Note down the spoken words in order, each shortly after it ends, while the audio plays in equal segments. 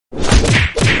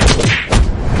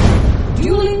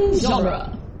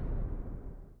genre.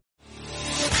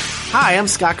 Hi, I'm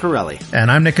Scott Corelli. And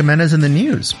I'm Nick Jimenez in the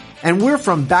news. And we're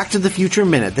from Back to the Future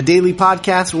Minute, the daily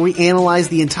podcast where we analyze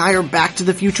the entire Back to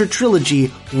the Future trilogy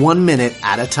 1 minute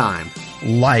at a time.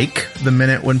 Like the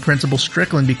minute when Principal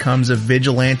Strickland becomes a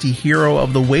vigilante hero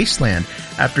of the wasteland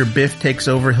after Biff takes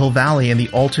over Hill Valley in the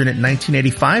alternate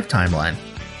 1985 timeline.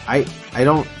 I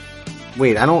don't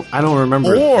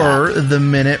remember. Or the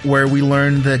minute where we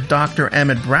learn that Dr.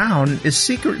 Emmett Brown is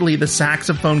secretly the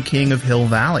saxophone king of Hill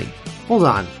Valley. Hold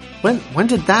on. When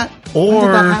did that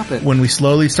happen? When we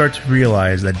slowly start to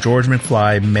realize that George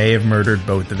McFly may have murdered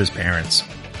both of his parents.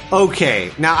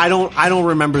 Okay, now I don't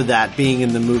remember that being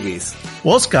in the movies.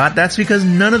 Well, Scott, that's because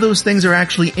none of those things are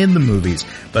actually in the movies,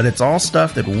 but it's all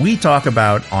stuff that we talk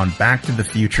about on Back to the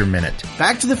Future Minute.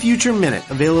 Back to the Future Minute,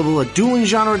 available at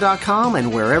duelinggenre.com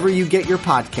and wherever you get your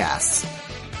podcasts.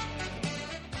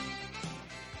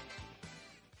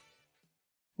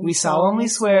 We solemnly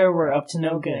swear we're up to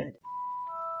no good.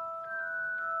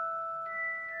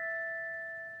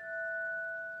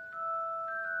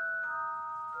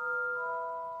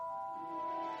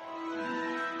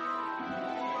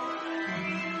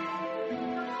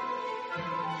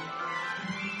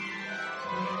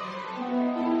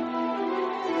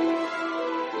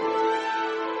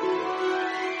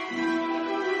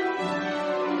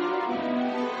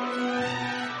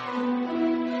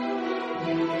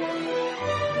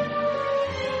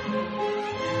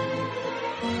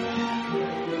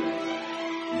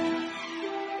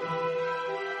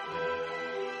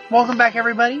 Welcome back,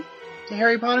 everybody, to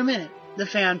Harry Potter Minute, the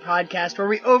fan podcast where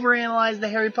we overanalyze the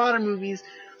Harry Potter movies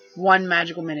 1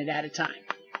 magical minute at a time.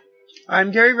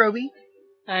 I'm Gary Roby.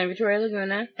 I'm Victoria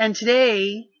Laguna. And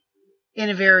today, in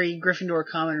a very Gryffindor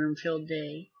common room filled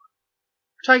day,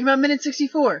 we're talking about Minute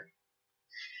 64.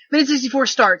 Minute 64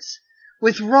 starts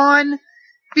with Ron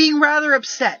being rather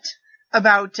upset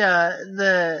about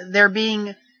there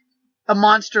being a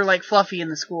monster like Fluffy in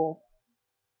the school.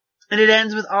 And it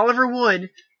ends with Oliver Wood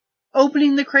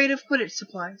opening the crate of Quidditch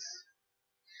supplies.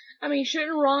 I mean,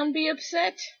 shouldn't Ron be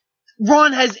upset?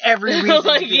 Ron has every reason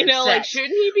to be upset. Shouldn't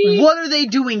he be? What are they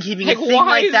doing keeping a thing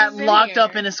like that locked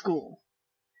up in a school?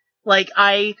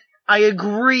 I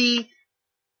agree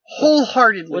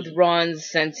wholeheartedly with Ron's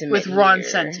sentiment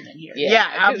here. Yeah,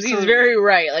 absolutely. He's very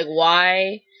right. Like,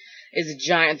 why is a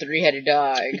giant 3-headed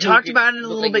dog? We talked about it a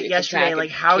little bit yesterday, like,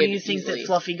 how do you think that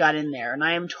Fluffy got in there? And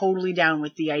I am totally down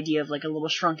with the idea of, like, a little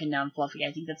shrunken down Fluffy.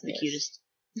 I think that's the cutest.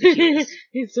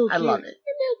 He's so cute. I love it.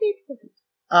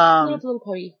 Little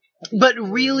puppy. But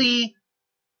really,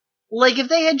 like, if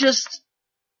they had just...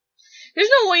 There's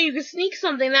no way you could sneak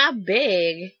something that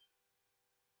big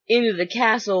into the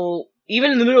castle,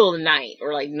 even in the middle of the night,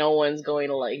 or, like, no one's going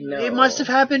to, like, know. It must have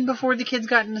happened before the kids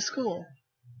got into school.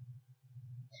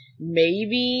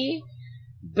 Maybe,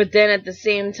 but then at the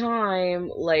same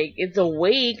time, like, it's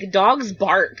awake, dogs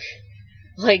bark.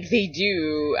 Like they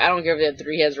do. I don't care if they have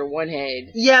 3 heads or 1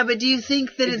 head. Yeah, but do you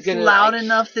think that it's loud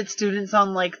enough that students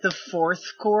on, like, the fourth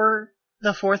floor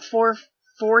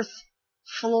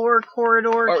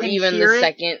corridor or can even hear the it?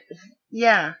 second?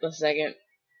 Yeah. The second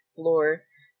floor.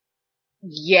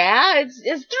 Yeah, it's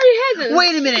 3 heads.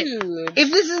 Wait a minute. Huge.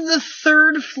 If this is the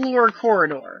 3rd floor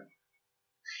corridor,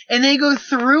 and they go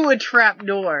through a trap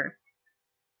door,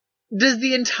 does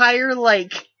the entire,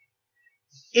 like,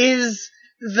 is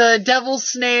the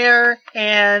Devil's Snare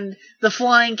and the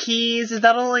Flying Keys, is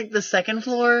that all, like, the 2nd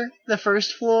floor? The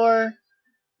 1st floor?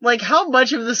 Like, how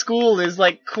much of the school is,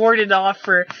 like, cordoned off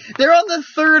for... They're on the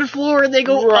 3rd floor and they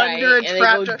go under a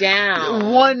trap door.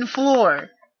 Down 1 floor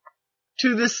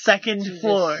to the 2nd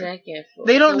floor.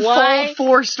 They don't fall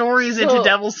 4 stories into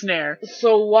Devil's Snare.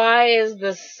 So why is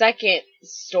the 2nd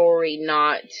story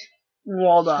not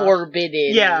walled off?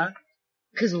 Forbidden? Yeah.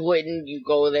 Because wouldn't you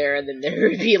go there and then there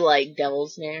would be, like,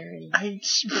 Devil's Snare and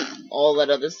all that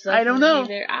other stuff? I don't know.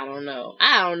 I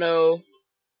don't know.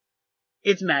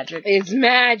 It's magic. It's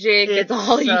magic. It's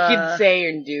all you can say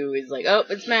and do is like, oh,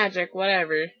 it's magic,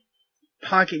 whatever.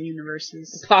 Pocket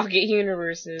universes.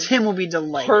 Tim will be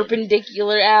delighted.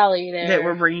 Perpendicular alley there. That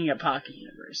we're bringing up pocket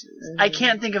universes. Mm-hmm. I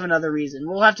can't think of another reason.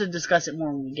 We'll have to discuss it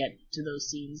more when we get to those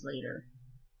scenes later.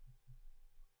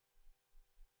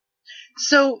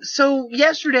 So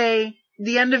yesterday,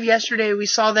 the end of yesterday, we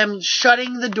saw them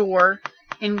shutting the door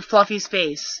in Fluffy's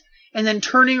face and then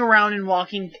turning around and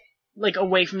walking, like,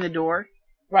 away from the door.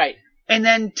 Right. And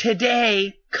then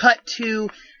today, cut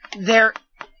to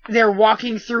they're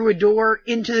walking through a door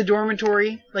into the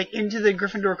dormitory, like, into the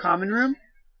Gryffindor common room.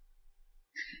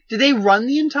 Did they run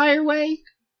the entire way?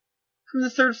 From the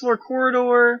 3rd floor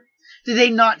corridor? Did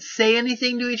they not say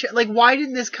anything to each other? Like, why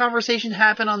didn't this conversation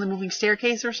happen on the moving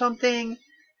staircase or something?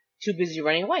 Too busy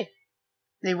running away.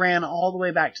 They ran all the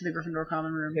way back to the Gryffindor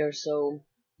common room. They're so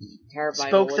terrified.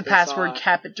 Spoke the password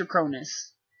Caput Draconis.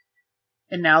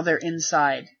 And now they're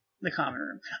inside the common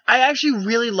room. I actually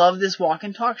really love this walk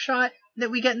and talk shot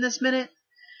that we get in this minute.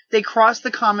 They cross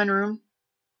the common room.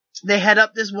 They head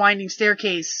up this winding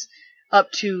staircase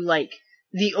up to, like,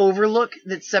 the overlook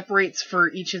that separates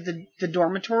for each of the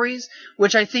dormitories,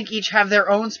 which I think each have their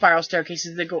own spiral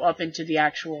staircases that go up into the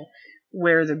actual,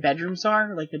 where the bedrooms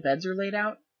are, like the beds are laid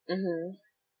out. Mm-hmm.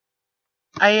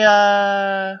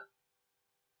 I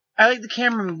like the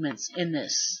camera movements in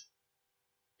this,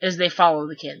 as they follow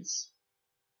the kids.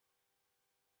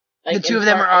 Like the two of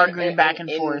them are arguing back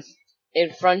and forth.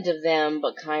 In front of them,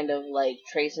 but kind of, like,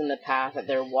 tracing the path that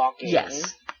they're walking.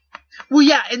 Yes. Well,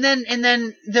 yeah, and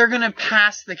then they're gonna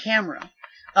pass the camera.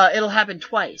 It'll happen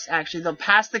twice, actually. They'll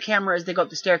pass the camera as they go up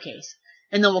the staircase,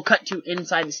 and then we'll cut to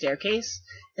inside the staircase,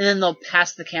 and then they'll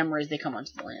pass the camera as they come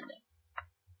onto the landing.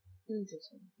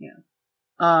 Interesting. Yeah.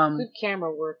 Good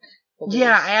camera work.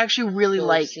 Yeah, I actually really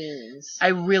like. Scenes. I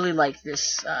really like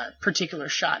this particular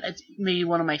shot. It's maybe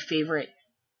one of my favorite,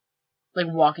 like,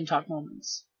 walk and talk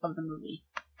moments of the movie.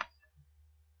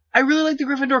 I really like the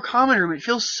Gryffindor common room. It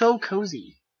feels so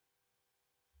cozy.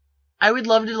 I would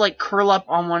love to, like, curl up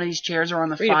on one of these chairs or on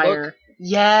the Read a fire. book.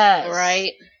 Yes.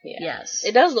 Right? Yeah. Yes.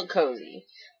 It does look cozy.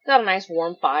 It's got a nice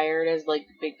warm fire. It has, like,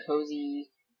 big cozy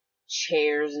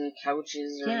chairs and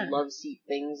couches or love seat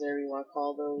things, whatever you want to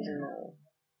call those. Yeah. And,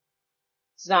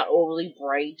 it's not overly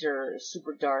bright or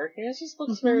super dark. And it just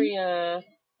looks very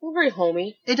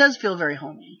homey. It does feel very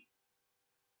homey.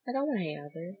 I don't want to hang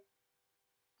out there.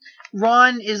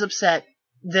 Ron is upset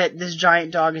that this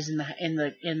giant dog is in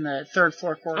the third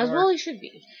floor corridor. As well he should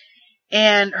be.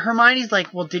 And Hermione's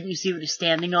like, well, didn't you see what he's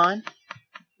standing on?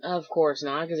 Of course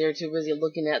not, because they're too busy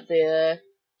looking at the...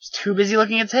 He's too busy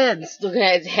looking at its heads. Looking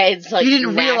at its heads like... You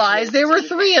didn't realize there were teeth.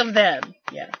 3 of them.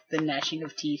 Yeah, the gnashing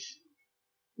of teeth.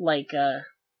 Like,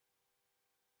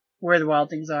 Where the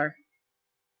Wild Things Are.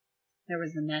 There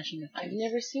was the gnashing of teeth. I've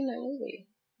never seen that movie.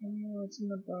 Oh, it's in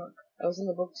the book. I was in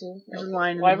the book too. There's a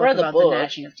line in Well, the I've book read the about book. the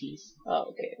gnashing of teeth.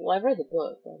 Oh, okay. Well, I've read the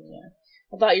book. But, yeah.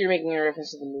 I thought you were making a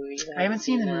reference to the movie. I haven't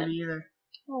seen the that. movie either.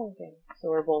 Oh, okay. So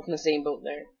we're both in the same boat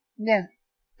there. Yeah.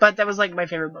 But that was, like, my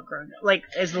favorite book growing up. Like,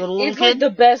 as a little It's kid. like the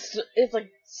best. It's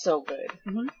like so good.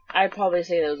 Mm-hmm. I'd probably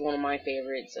say that was one of my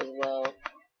favorites as well.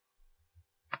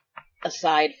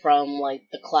 Aside from, like,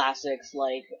 the classics,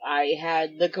 like, I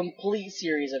had the complete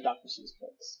series of Dr. Seuss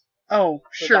books. Oh,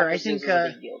 So sure. Dr. I Seuss think, was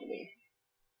a big deal to me.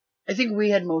 I think we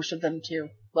had most of them, too.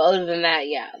 But other than that,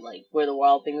 yeah, like, Where the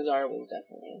Wild Things Are was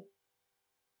definitely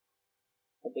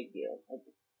a big deal.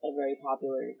 A very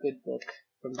popular, good book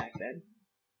from back then.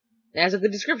 It has a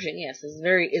good description, yes.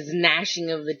 It's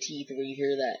gnashing of the teeth where you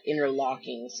hear that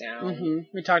interlocking sound. Mm-hmm.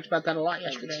 We talked about that a lot of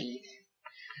the yesterday. teeth.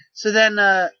 So then,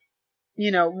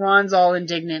 Ron's all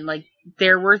indignant. Like,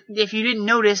 if you didn't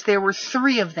notice, there were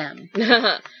 3 of them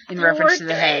in reference to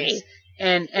the heads.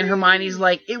 And Hermione's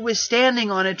like, it was standing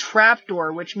on a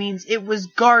trapdoor, which means it was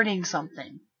guarding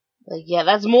something. Like, yeah,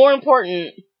 that's more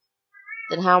important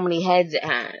than how many heads it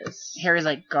has. Harry's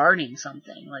like, guarding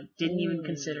something. Like, didn't even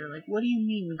consider. Like, what do you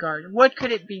mean guarding? What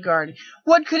could it be guarding?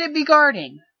 What could it be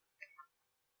guarding?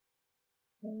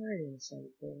 Guarding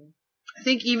something. I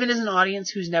think even as an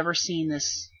audience who's never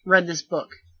read this book,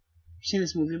 seen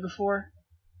this movie before,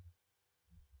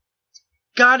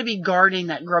 gotta be guarding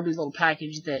that grubby little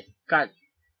package that got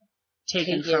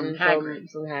taken from Hagrid.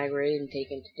 From Hagrid and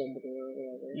taken to Dumbledore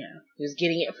or whatever. Yeah. He was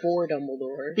getting it for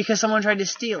Dumbledore. Because someone tried to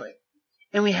steal it.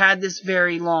 And we had this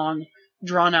very long,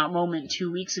 drawn-out moment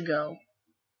 2 weeks ago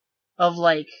of,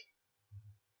 like,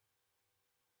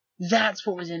 that's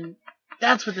what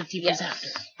the thief was after.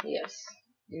 Yes.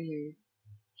 Mm-hmm.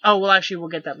 Oh, well, actually, we'll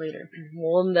get that later.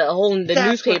 Well, in the That's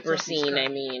newspaper what scene, I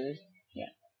mean.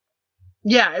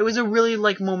 Yeah, it was a really,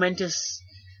 like, momentous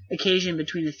occasion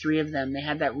between the 3 of them. They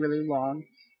had that really long,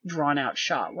 drawn-out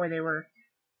shot where they were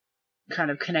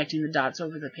kind of connecting the dots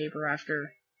over the paper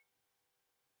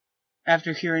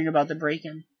after hearing about the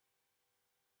break-in.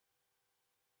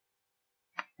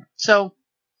 So,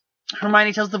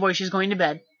 Hermione tells the boys she's going to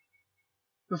bed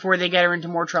before they get her into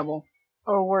more trouble.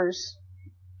 Or worse.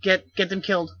 Get them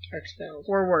killed. Or expelled.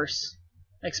 Or worse.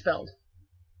 Expelled.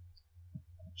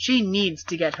 She needs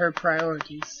to get her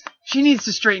priorities. She needs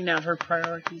to straighten out her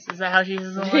priorities. Is that how she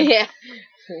uses the line? Yeah.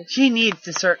 She needs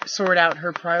to sort out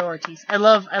her priorities. I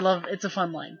love, it's a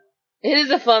fun line. It is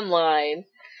a fun line.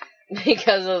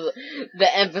 Because of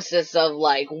the emphasis of,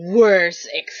 like, worse,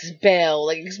 expel.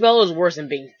 Like, expel is worse than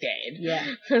being dead. Yeah.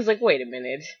 I was like, wait a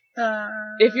minute.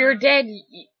 If you're dead,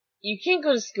 you can't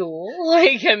go to school.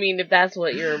 Like, I mean, if that's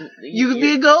what you could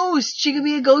be a ghost. She could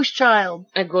be a ghost child.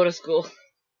 I go to school.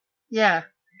 Yeah.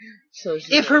 So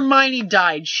if Hermione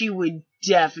died, she would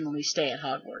definitely stay at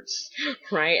Hogwarts.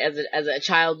 Right? As a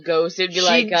child ghost, it'd be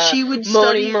she would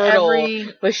Moaning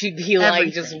Myrtle, but she'd be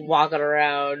everything. just walking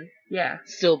around. Yeah.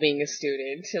 Still being a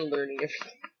student and learning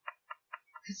everything.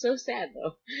 It's so sad,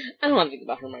 though. I don't want to think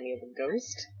about Hermione as a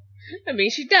ghost. I mean,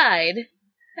 she died.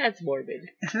 That's morbid.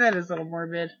 That is a little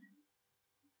morbid.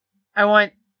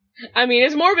 I mean,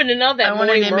 it's morbid enough that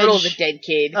Moaning Myrtle's a dead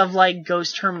kid. Of, like,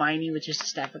 Ghost Hermione with just a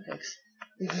stack of books.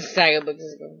 Stack of books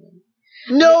is going on.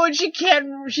 No, and she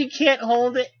can't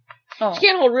hold it. Oh. She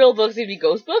can't hold real books, it'd be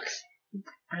ghost books?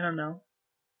 I don't know.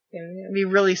 Yeah. It'd be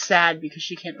really sad because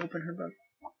she can't open her book.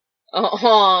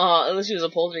 Oh, unless she was a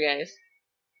poltergeist.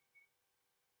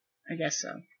 I guess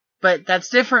so. But that's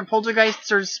different.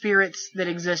 Poltergeists are spirits that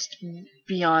exist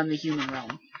beyond the human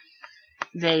realm.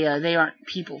 They aren't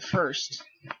people first.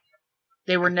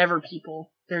 They were never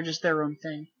people. They're just their own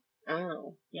thing.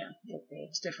 Oh. Yeah. Okay.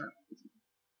 It's different.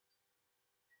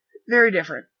 Very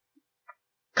different.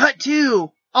 Cut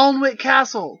to Alnwick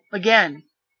Castle. Again.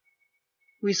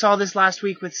 We saw this last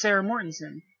week with Sarah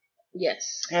Mortensen.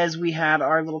 Yes. As we had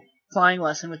our little flying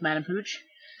lesson with Madame Hooch.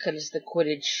 Because it's the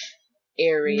Quidditch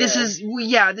area. This is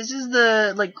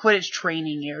the, like, Quidditch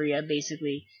training area,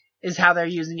 basically, is how they're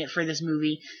using it for this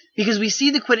movie. Because we see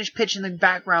the Quidditch pitch in the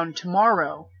background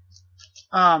tomorrow.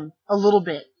 A little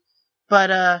bit.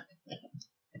 But,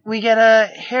 we get,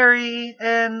 Harry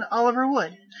and Oliver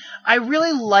Wood. I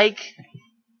really like,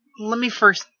 let me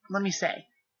say,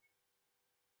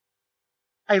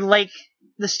 I like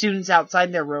the students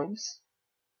outside their robes.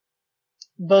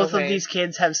 Both of these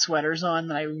kids have sweaters on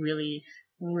that I really,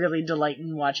 really delight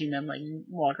in watching them, like,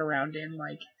 walk around in,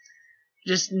 like,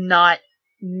 just not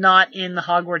in the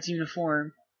Hogwarts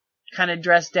uniform, kind of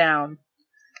dressed down.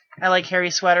 I like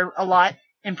Harry's sweater a lot,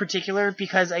 in particular,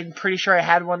 because I'm pretty sure I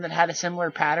had one that had a similar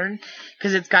pattern,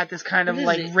 because it's got this kind of,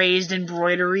 like, raised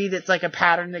embroidery that's like a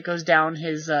pattern that goes down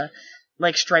his,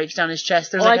 like, stripes down his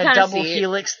chest. There's, like, a double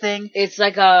helix thing. It's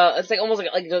almost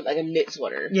like a knit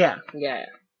sweater. Yeah. Yeah.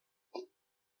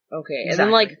 Okay,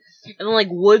 Exactly. and then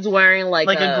Wood's wearing like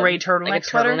a gray turtleneck like a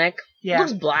sweater? turtleneck. Yeah. It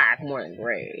looks black more than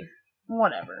gray.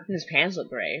 Whatever. And his pants look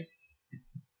gray.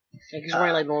 Like he's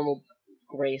wearing like normal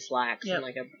gray slacks and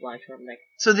like a black turtleneck.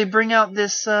 So they bring out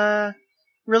this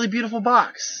really beautiful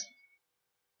box.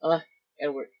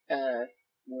 Edward,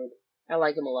 Wood. I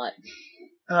like him a lot.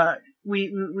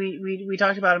 We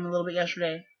talked about him a little bit last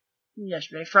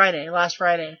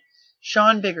Friday.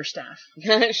 Sean Biggerstaff.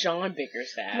 Sean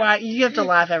Biggerstaff. Wow, you have to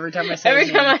laugh every time I say his name.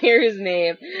 Every time I hear his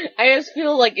name, I just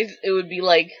feel like it would be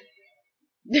like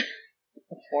a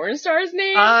porn star's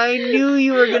name. I knew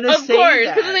you were gonna say that. Of course,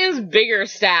 because his name's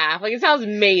Biggerstaff. Like, it sounds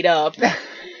made up. And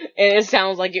it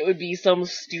sounds like it would be some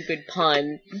stupid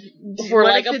pun for,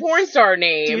 like, a porn star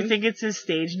name. Do you think it's his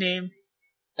stage name?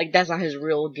 Like, that's not his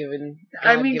real given...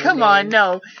 I mean, come on,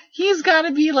 no. He's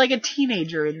gotta be, like, a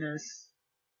teenager in this.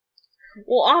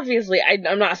 Well, obviously,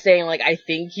 I'm not saying, like, I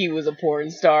think he was a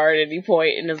porn star at any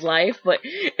point in his life, but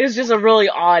it's just a really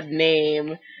odd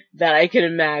name that I can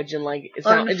imagine, like, it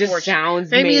just sounds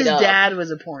made up. Maybe his dad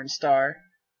was a porn star.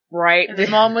 Right? And his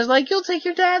mom was like, you'll take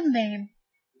your dad's name.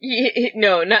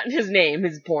 No, not his name,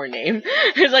 his porn name.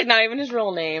 It's, like, not even his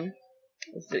real name.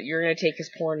 You're gonna take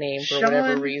his porn name for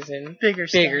whatever reason.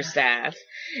 Biggerstaff.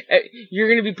 You're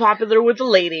gonna be popular with the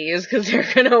ladies because they're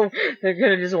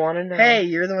gonna just want to know. Hey,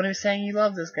 you're the one who's saying you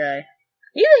love this guy.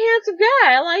 He's a handsome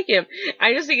guy. I like him.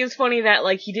 I just think it's funny that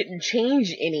like he didn't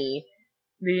change any.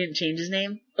 He didn't change his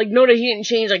name? Like, no, he didn't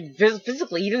change like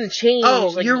physically. He didn't change.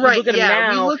 Oh, like, you're right. Look at him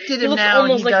now. We looked at him he now.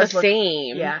 Almost he like does the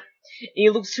same. Yeah.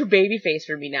 He looks too babyface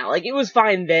for me now. Like, it was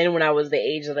fine then when I was the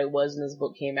age that I was when this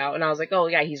book came out, and I was like, oh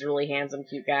yeah, he's a really handsome,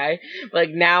 cute guy. But, like,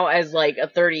 now as, like, a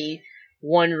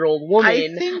 31-year-old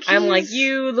woman, I'm like,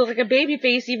 you look like a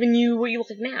babyface, even what you look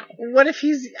like now. What if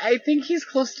I think he's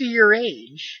close to your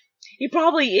age. He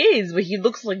probably is, but he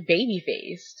looks like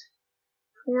baby-faced.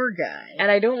 Poor guy. And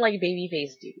I don't like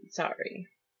baby-faced dudes, sorry.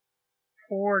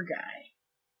 Poor guy.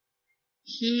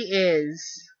 He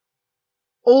is...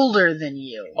 older than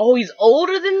you. Oh, he's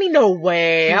older than me? No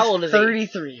way. He's How old is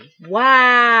 33. he?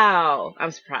 Wow.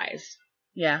 I'm surprised.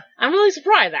 Yeah. I'm really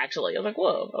surprised, actually. I'm like,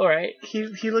 whoa, alright.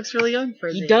 He looks really young for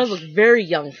his age. He does look very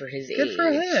young for his age. Good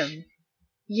for him.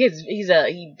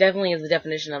 He definitely is the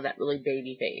definition of that really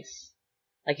baby face.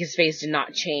 Like, his face did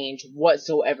not change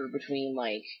whatsoever between,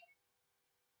 like,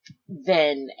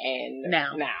 then and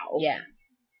now. Now. Yeah.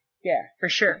 Yeah, for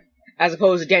sure. As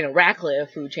opposed to Daniel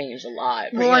Radcliffe, who changed a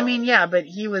lot. Well, I mean, yeah, but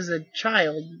he was a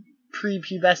child,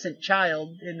 prepubescent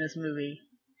child in this movie.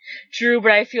 True,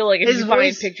 but I feel like if you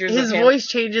find pictures of him... His voice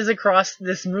changes across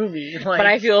this movie. Like, but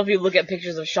I feel if you look at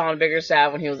pictures of Sean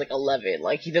Biggerstaff when he was like 11,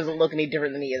 like, he doesn't look any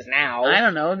different than he is now. I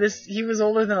don't know. He was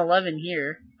older than 11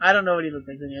 here. I don't know what he looked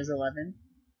like when he was 11.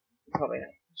 Probably not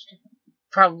much different.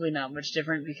 Probably not much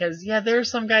different because, yeah, there are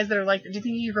some guys that are like... Do you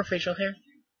think you can grow facial hair?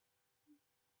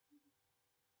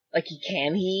 Like, he?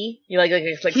 He he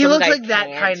looks like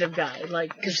that kind of guy.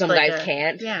 Like, because some guys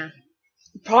can't? Yeah.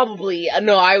 Probably.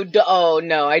 No, I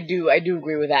do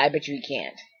agree with that. I bet you he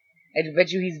can't. I bet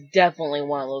you he's definitely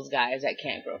one of those guys that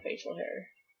can't grow facial hair.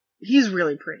 He's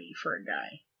really pretty for a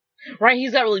guy. Right,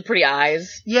 he's got really pretty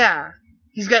eyes. Yeah.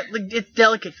 He's got, it's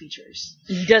delicate features.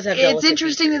 He does have delicate It's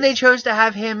interesting features. that they chose to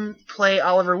have him play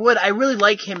Oliver Wood. I really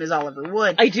like him as Oliver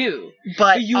Wood. I do.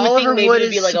 But you would Oliver think Wood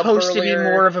maybe is like supposed to be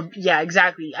more of a... Yeah,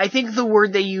 exactly. I think the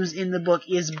word they use in the book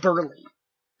is burly.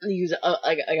 They use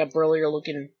a burlier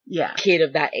looking kid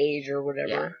of that age or whatever.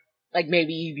 Yeah. Like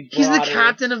maybe he'd be broader. He's the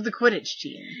captain of the Quidditch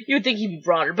team. You would think he'd be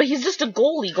broader, but he's just a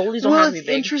goalie. Goalies don't have to be big.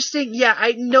 Well, it's interesting.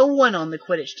 Yeah, no one on the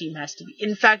Quidditch team has to be.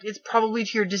 In fact, it's probably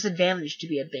to your disadvantage to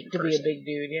be a big person. To be a big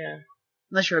dude, yeah.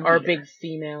 Unless you're or a big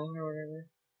female or whatever.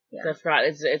 Yeah. I forgot.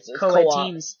 It's co-ed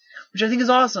teams, which I think is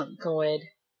awesome. Co-ed.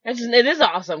 It is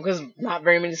awesome because not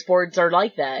very many sports are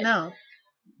like that.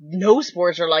 No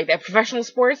sports are like that. Professional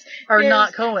sports are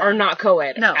not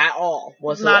co-ed. No. At all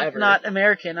whatsoever. Not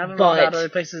American. I don't know about other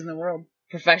places in the world.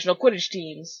 Professional Quidditch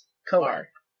teams are.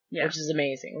 Yeah. Which is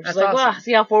amazing. Which That's is like, awesome. wow,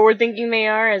 see how forward thinking they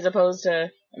are as opposed to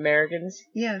Americans?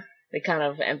 Yeah. They kind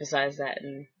of emphasize that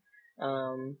in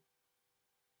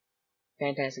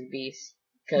Fantastic Beasts.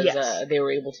 Because they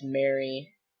were able to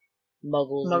marry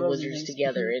Muggles and wizards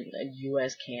together, and the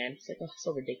U.S. can't. It's like, oh,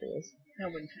 so ridiculous.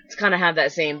 It's kind of have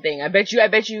that same thing. I bet you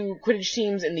Quidditch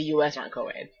teams in the U.S. aren't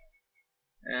co-ed.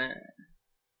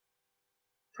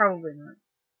 Probably not.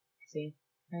 See?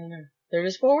 I don't know. They're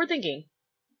just forward thinking.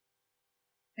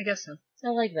 I guess so. I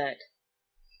like that.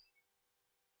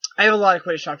 I have a lot of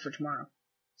Quidditch talk for tomorrow.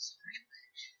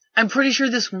 I'm pretty sure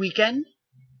this weekend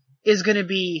is going to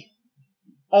be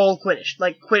all Quidditch.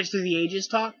 Like, Quidditch Through the Ages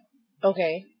talk.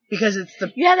 Okay. Because it's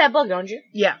the... You have that book, don't you?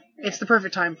 Yeah. It's the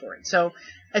perfect time for it. So,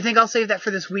 I think I'll save that for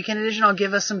this weekend edition. I'll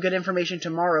give us some good information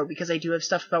tomorrow, because I do have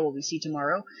stuff about what we see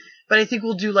tomorrow. But I think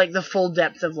we'll do, like, the full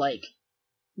depth of, like,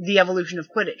 the evolution of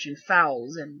Quidditch and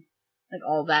fouls and, like,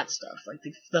 all that stuff. Like,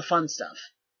 the fun stuff.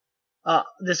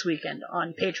 This weekend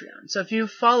on Patreon. So if you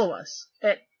follow us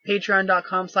at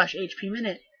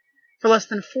patreon.com/HPMinute, for less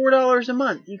than $4 a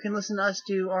month, you can listen to us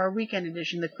do our weekend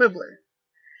edition, The Quibbler.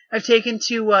 I've taken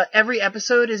to, every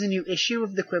episode is a new issue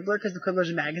of The Quibbler, because The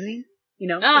Quibbler's a magazine. You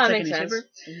know? Oh, it's that like makes a sense. newspaper.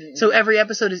 Mm-hmm. So every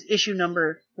episode is issue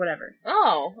number whatever.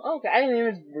 Oh, okay. I didn't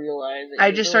even realize that.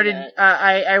 I just started,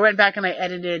 I went back and I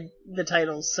edited the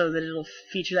titles so that it'll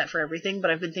feature that for everything,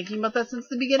 but I've been thinking about that since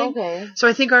the beginning. Okay. So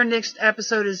I think our next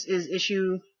episode is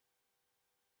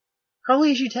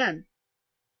probably issue 10.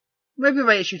 Maybe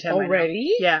by issue 10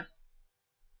 already? Yeah.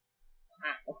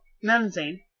 Wow. Not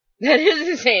insane. That is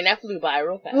insane. That flew by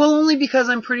real fast. Well, only because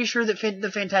I'm pretty sure that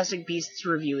the Fantastic Beasts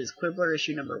review is Quibbler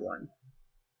issue number 1.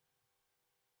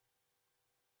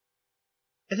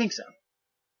 I think so.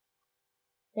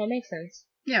 That makes sense.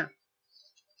 Yeah.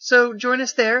 So join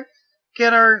us there.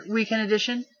 Get our weekend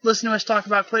edition. Listen to us talk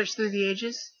about Quidditch Through the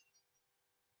Ages.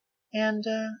 And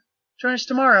join us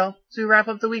tomorrow as we wrap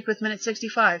up the week with Minute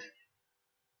 65.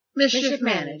 Mischief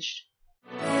managed.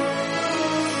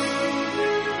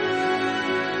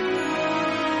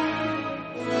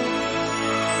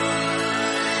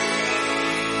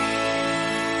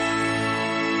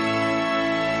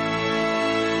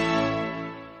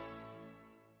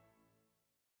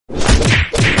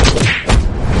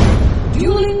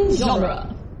 Dueling genre.